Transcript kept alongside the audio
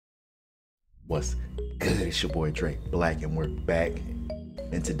What's good? It's your boy DreBlack and we're back.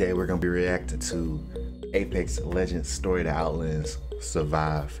 And today we're gonna be reacting to Apex Legends Story to Outlands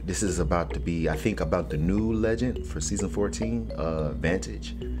Survive. This is about to be, I think, about the new legend for season 14,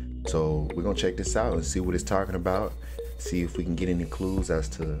 Vantage. So we're gonna check this out and see what it's talking about. See if we can get any clues as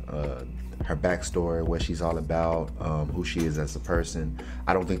to her backstory, what she's all about, who she is as a person.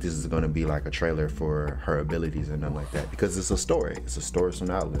 I don't think this is going to be like a trailer for her abilities or nothing like that, because it's a story. It's a story from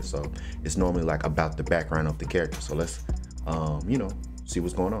Outlands, so it's normally like about the background of the character. So let's, you know, see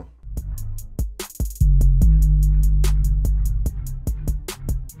what's going on.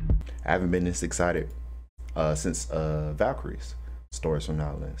 I haven't been this excited since Valkyrie's Stories from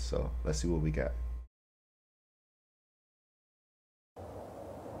Outlands. So let's see what we got.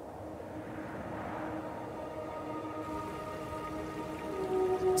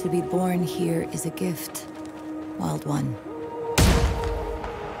 To be born here is a gift, wild one.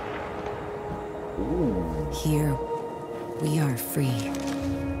 Ooh. Here, we are free.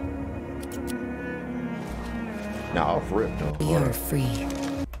 Now off rip though. We are free.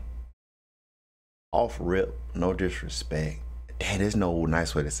 Off rip, no disrespect. Dang, there's no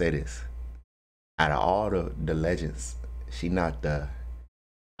nice way to say this. Out of all the legends, she not the,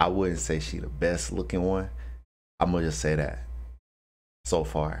 I wouldn't say she the best looking one. I'm gonna just say that. So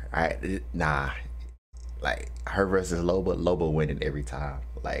far, like her versus Loba winning every time.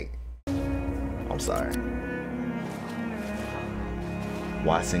 Like, I'm sorry.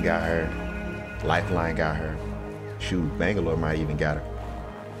 Watson got her, Lifeline got her. Shoot, Bangalore might even got her.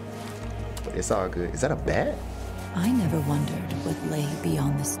 But it's all good. Is that a bat? I never wondered what lay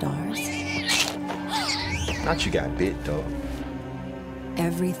beyond the stars. Not you got bit though.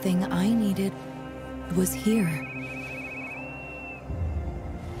 Everything I needed was here.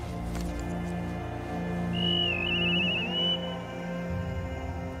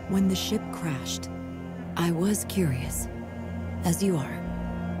 When the ship crashed, I was curious, as you are.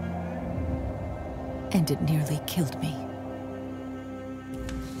 And it nearly killed me.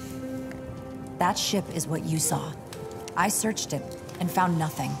 That ship is what you saw. I searched it and found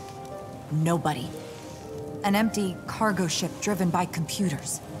nothing. Nobody. An empty cargo ship driven by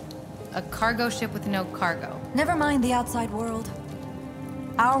computers. A cargo ship with no cargo. Never mind the outside world.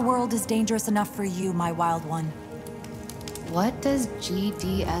 Our world is dangerous enough for you, my wild one. What does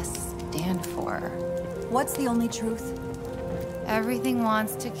GDS stand for? What's the only truth? Everything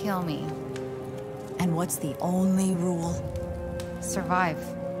wants to kill me. And what's the only rule? Survive.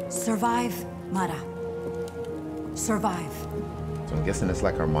 Survive, Mara. Survive. So I'm guessing it's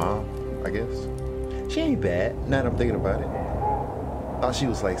like her mom, I guess. She ain't bad, now that I'm thinking about it. Thought she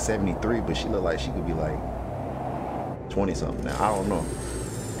was like 73, but she looked like she could be like 20 something now. I don't know.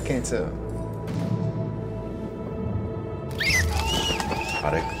 I can't tell. Oh,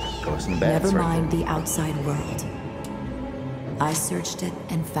 there goes some bats. Never right mind there. the outside world. I searched it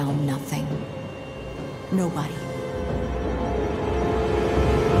and found nothing. Nobody.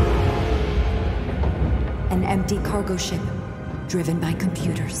 An empty cargo ship, driven by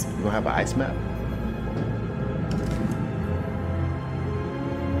computers. You gonna have an ice map?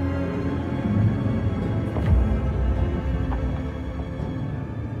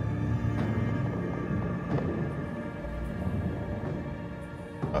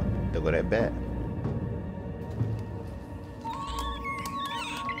 Oh, there go that bat.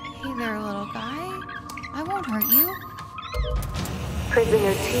 Hey there, little guy. I won't hurt you.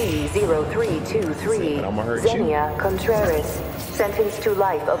 Prisoner T-0323, I'ma hurt Xenia Contreras, sentenced to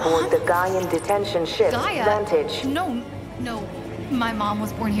life aboard the Gaian detention ship, Gaia? Vantage. No. My mom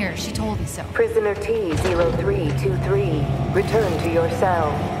was born here. She told me so. Prisoner T-0323, return to your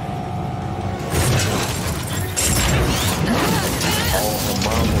cell. Oh, her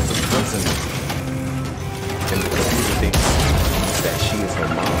mom was a prisoner. And the computer thinks that she is her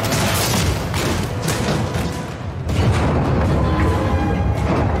mom.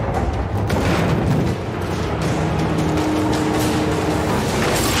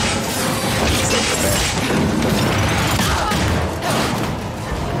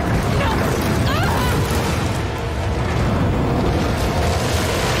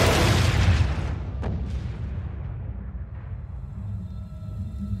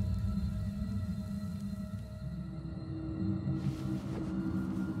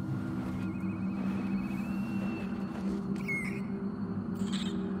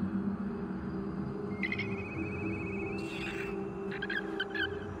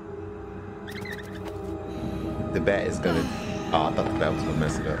 The bat is gonna, oh, I thought the bat was gonna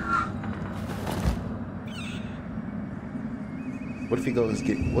mess it up. What if he goes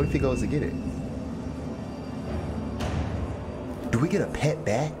to get it? Do we get a pet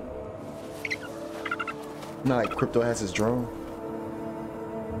bat? Not like Crypto has his drone.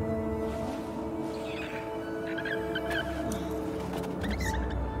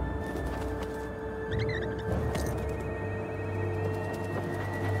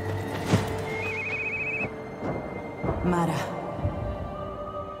 Mara.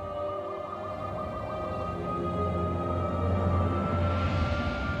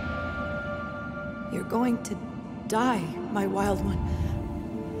 You're going to die, my wild one.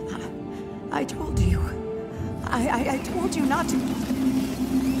 I told you. I told you not to.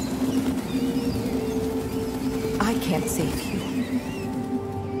 I can't save you.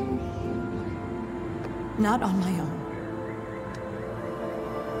 Not on my own.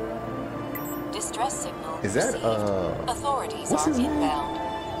 Distress signal. Is that Authorities what's are his name? inbound.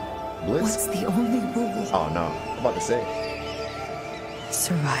 Bliss? What's the only rule? Oh no, I'm about to say.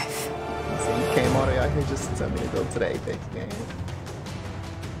 Survive. So you came all the way out here just to tell me to go to the Apex game.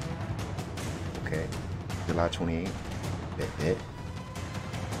 Okay, July 28th. Bet.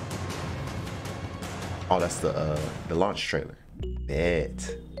 Oh, that's the launch trailer.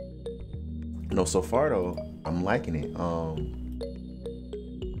 Bet. No, so far though, I'm liking it.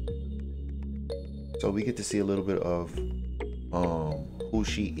 So we get to see a little bit of who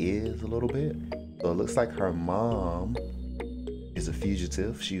she is a little bit. So it looks like her mom is a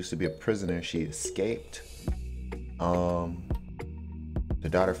fugitive. She used to be a prisoner. She escaped. The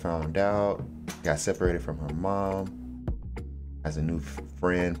daughter found out, got separated from her mom, has a new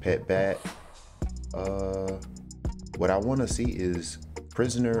friend, pet bat. What I want to see is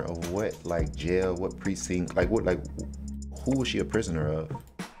prisoner of what, like jail, what precinct, like what, like who was she a prisoner of?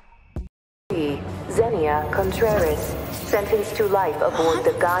 Xenia Contreras, sentenced to life aboard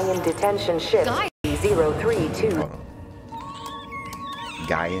the Gaian detention ship 032. Hold on.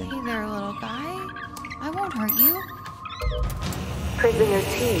 Gaian? Hey there, little guy. I won't hurt you. Prisoner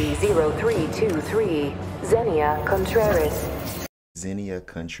T0323, Xenia Contreras, Xenia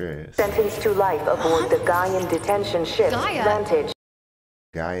Contreras. sentenced to life aboard the Gaian detention ship Gaia. Vantage.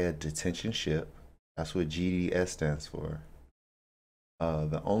 Gaia detention ship. That's what GDS stands for.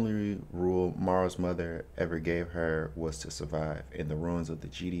 The only rule Mara's mother ever gave her was to survive in the ruins of the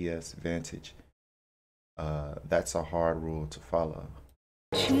GDS Vantage. That's a hard rule to follow.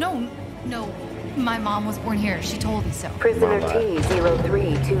 No. My mom was born here. She told me so. Prisoner Mama.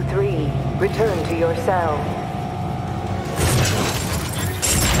 T0323, return to your cell.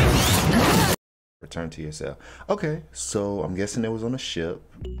 Return to your cell. Okay, so I'm guessing it was on a ship,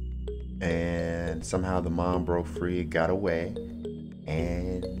 and somehow the mom broke free, got away,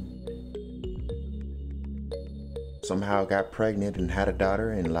 and somehow got pregnant and had a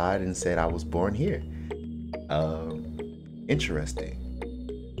daughter and lied and said I was born here. Interesting.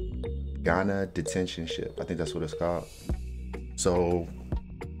 Ghana detention ship. I think that's what it's called. So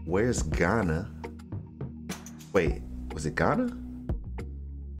where's Ghana? Wait, was it Ghana?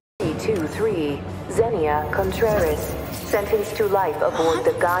 323, Xenia Contreras, sentenced to life aboard the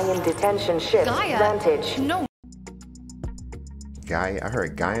Gaian detention ship Gaia. Vantage. No. Gaia. I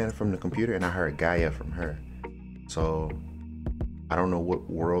heard Gaia from the computer and I heard Gaia from her. So I don't know what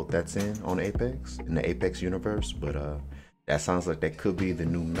world that's in on Apex, in the Apex universe, but that sounds like that could be the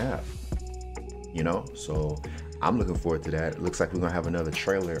new map, you know? So I'm looking forward to that. It looks like we're gonna have another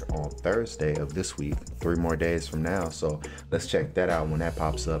trailer on Thursday of this week, 3 more days from now. So let's check that out when that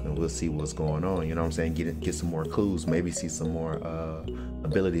pops up and we'll see what's going on. You know what I'm saying? Get some more clues, maybe see some more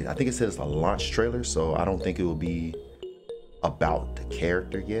abilities. I think it says a launch trailer, so I don't think it will be about the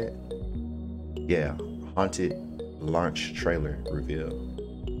character yet. Yeah, Haunted launch trailer reveal.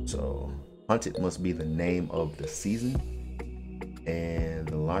 So Haunted must be the name of the season, and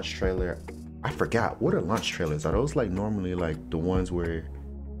the launch trailer, I forgot, what are launch trailers? Are those like normally like the ones where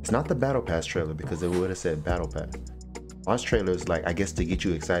it's not the battle pass trailer, because it would have said battle pass. Launch trailers, like, I guess to get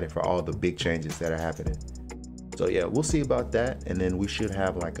you excited for all the big changes that are happening. So yeah, we'll see about that, and then we should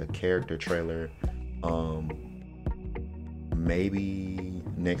have like a character trailer maybe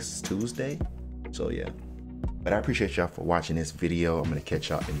next Tuesday. So yeah, but I appreciate y'all for watching this video. I'm gonna catch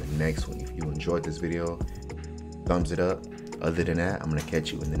y'all in the next one. If you enjoyed this video, thumbs it up. Other than that, I'm gonna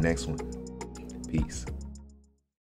catch you in the next one. Peace.